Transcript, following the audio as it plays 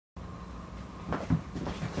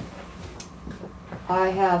I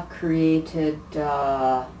have created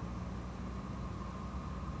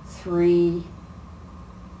 3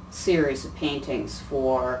 series of paintings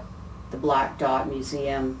for the Black Dot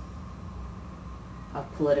Museum of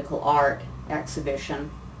Political Art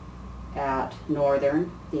exhibition at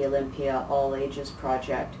Northern, the Olympia All Ages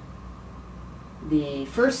Project. The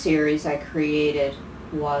first series I created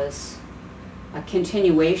was a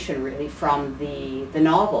continuation really from the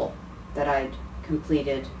novel that I'd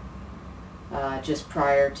completed just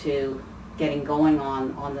prior to getting going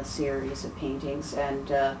on the series of paintings, and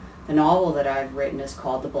the novel that I've written is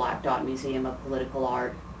called The Black Dot Museum of Political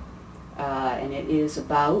Art, and it is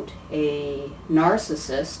about a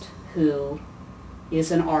narcissist who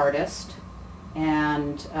is an artist,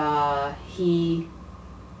 and he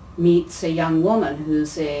meets a young woman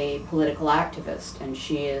who's a political activist, and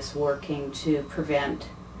she is working to prevent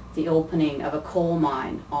the opening of a coal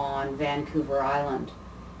mine on Vancouver Island.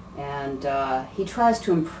 And he tries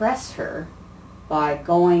to impress her by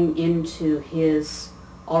going into his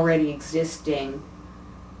already existing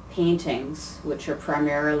paintings, which are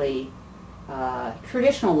primarily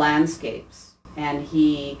traditional landscapes, and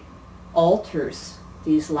he alters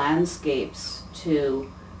these landscapes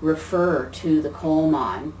to refer to the coal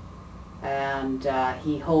mine, and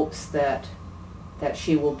he hopes that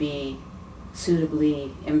she will be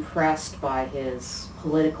suitably impressed by his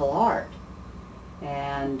political art.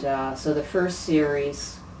 And so the first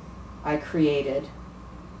series I created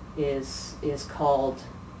is called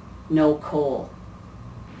No Coal.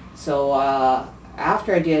 So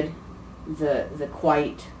after I did the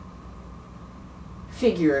quite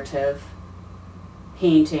figurative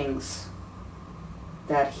paintings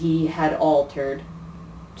that he had altered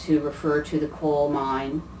to refer to the coal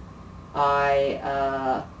mine,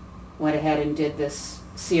 I went ahead and did this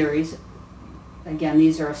series. Again,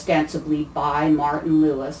 these are ostensibly by Martin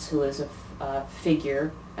Lewis, who is a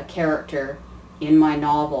figure, a character in my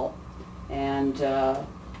novel. And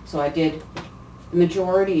so I did the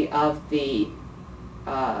majority of the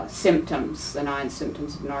symptoms, the 9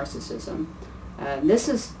 symptoms of narcissism. This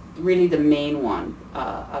is really the main one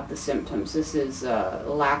of the symptoms. This is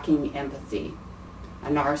lacking empathy. A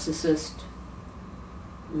narcissist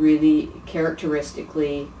really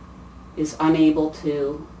characteristically is unable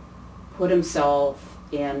to put himself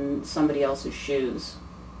in somebody else's shoes.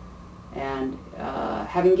 And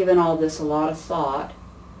having given all this a lot of thought,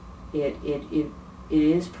 it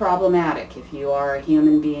is problematic if you are a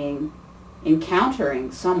human being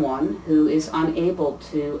encountering someone who is unable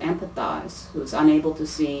to empathize, who is unable to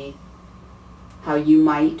see how you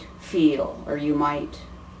might feel or you might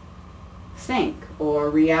think or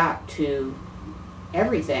react to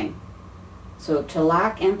everything. So to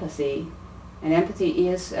lack empathy, and empathy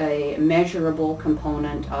is a measurable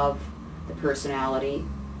component of the personality.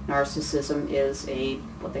 Narcissism is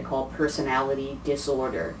what they call personality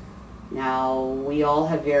disorder. Now, we all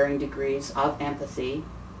have varying degrees of empathy,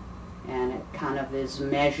 and it kind of is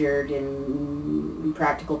measured in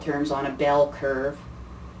practical terms on a bell curve,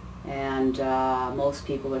 and most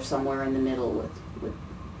people are somewhere in the middle with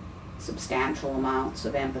substantial amounts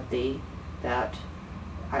of empathy. That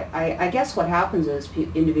I guess what happens is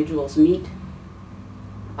individuals meet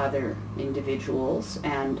other individuals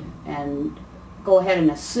and go ahead and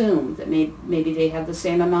assume that maybe they have the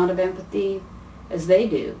same amount of empathy as they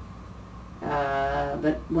do.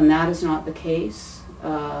 But when that is not the case,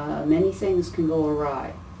 many things can go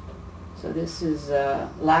awry. So this is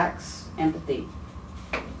lacks empathy.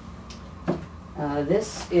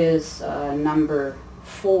 This is number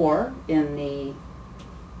 4 in the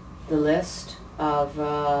list of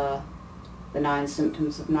the 9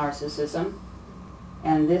 symptoms of narcissism.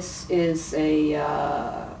 And this is a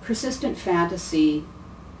persistent fantasy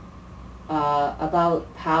about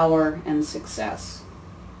power and success.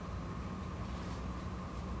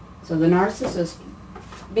 So the narcissist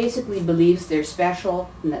basically believes they're special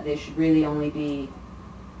and that they should really only be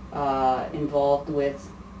involved with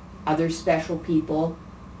other special people.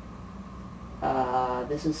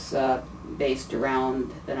 This is based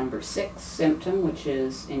around the number 6 symptom, which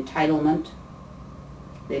is entitlement.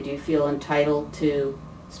 They do feel entitled to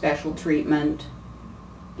special treatment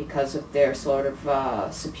because of their sort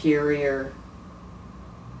of superior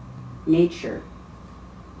nature.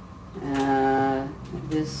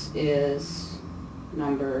 This is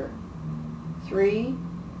number 3.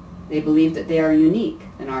 They believe that they are unique.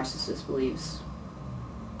 The narcissist believes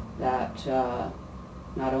that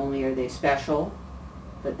not only are they special,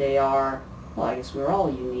 but they are, well, I guess we're all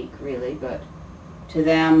unique really, but to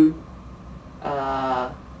them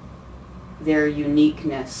their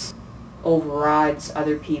uniqueness overrides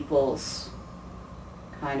other people's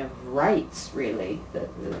kind of rights, really,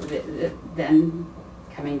 then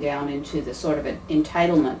coming down into the sort of an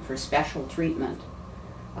entitlement for special treatment.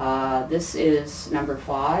 This is number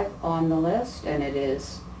 5 on the list, and it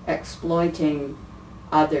is exploiting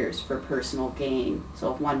others for personal gain.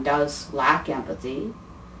 So if one does lack empathy,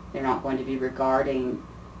 they're not going to be regarding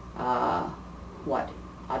what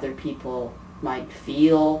other people might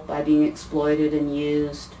feel by being exploited and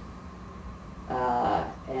used.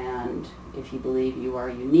 And if you believe you are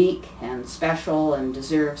unique and special and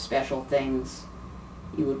deserve special things,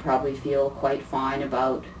 you would probably feel quite fine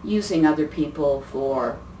about using other people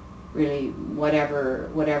for really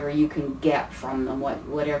whatever you can get from them,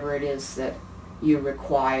 whatever it is that you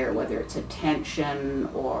require, whether it's attention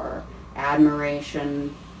or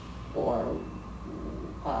admiration or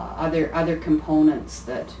other components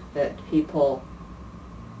that people,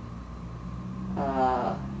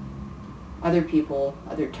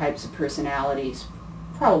 other types of personalities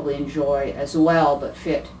probably enjoy as well, but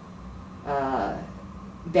fit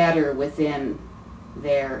better within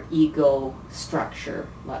their ego structure,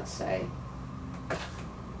 let's say.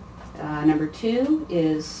 Number 2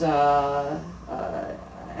 is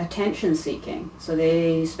attention seeking. So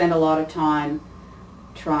they spend a lot of time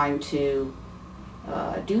trying to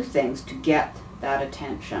do things to get that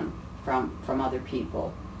attention from other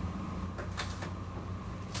people.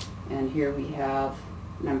 And here we have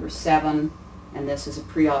number 7, and this is a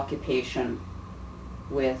preoccupation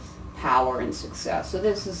with power and success. So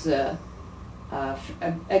this is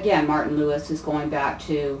again, Martin Lewis is going back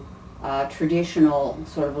to traditional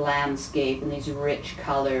sort of landscape and these rich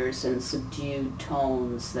colors and subdued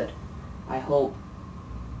tones that I hope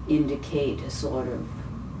indicate a sort of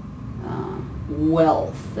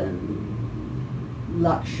wealth and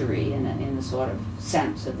luxury in the sort of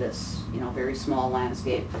sense of this, very small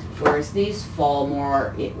landscape, whereas these fall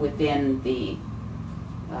more within the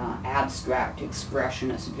abstract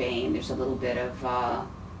expressionist vein. There's a little bit of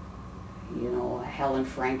Helen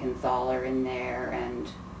Frankenthaler in there, and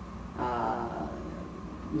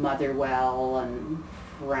Motherwell and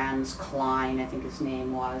Franz Klein, I think his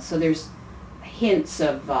name was. So there's hints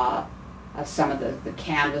of some of the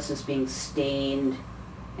canvases being stained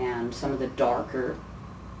and some of the darker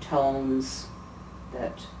tones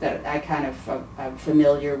that I kind of am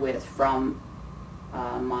familiar with from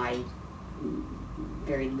my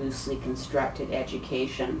very loosely constructed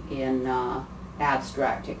education in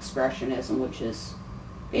abstract expressionism, which is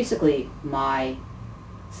basically my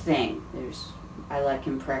thing. I like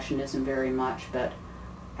impressionism very much, but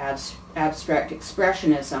abstract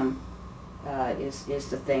expressionism is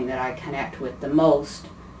the thing that I connect with the most,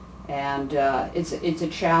 and it's a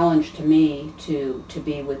challenge to me to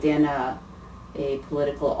be within a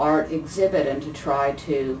political art exhibit and to try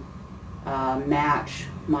to match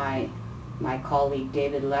my colleague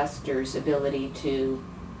David Lester's ability to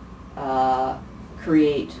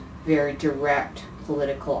create very direct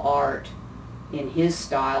political art in his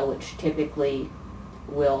style, which typically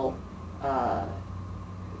will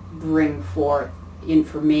bring forth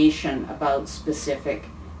information about specific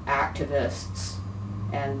activists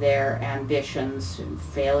and their ambitions and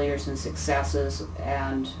failures and successes,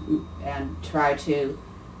 and try to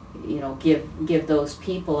give those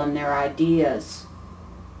people and their ideas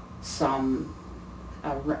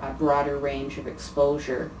a broader range of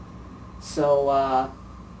exposure. So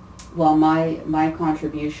while my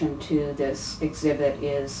contribution to this exhibit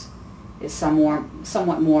is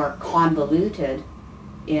somewhat more convoluted,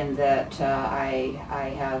 in that I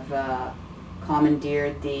have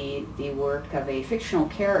commandeered the work of a fictional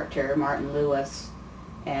character, Martin Lewis,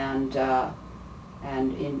 and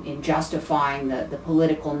in justifying the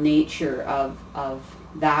political nature of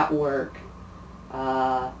that work,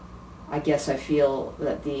 I guess I feel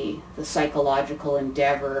that the psychological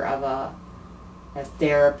endeavor of a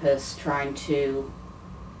therapist trying to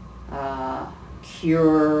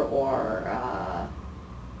cure or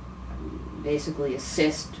basically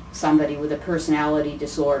assist somebody with a personality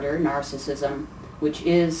disorder, narcissism, which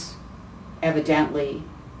is evidently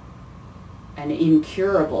an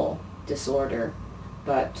incurable disorder,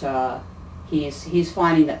 but he's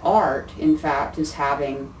finding that art, in fact, is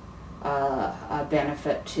having a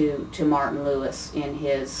benefit to Martin Lewis in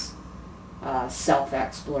his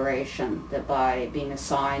self-exploration, that by being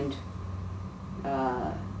assigned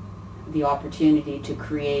the opportunity to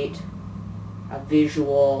create a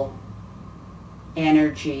visual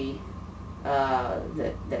energy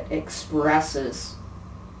that expresses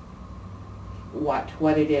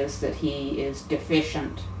what it is that he is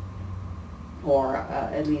deficient, or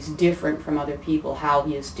at least different from other people, how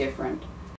he is different,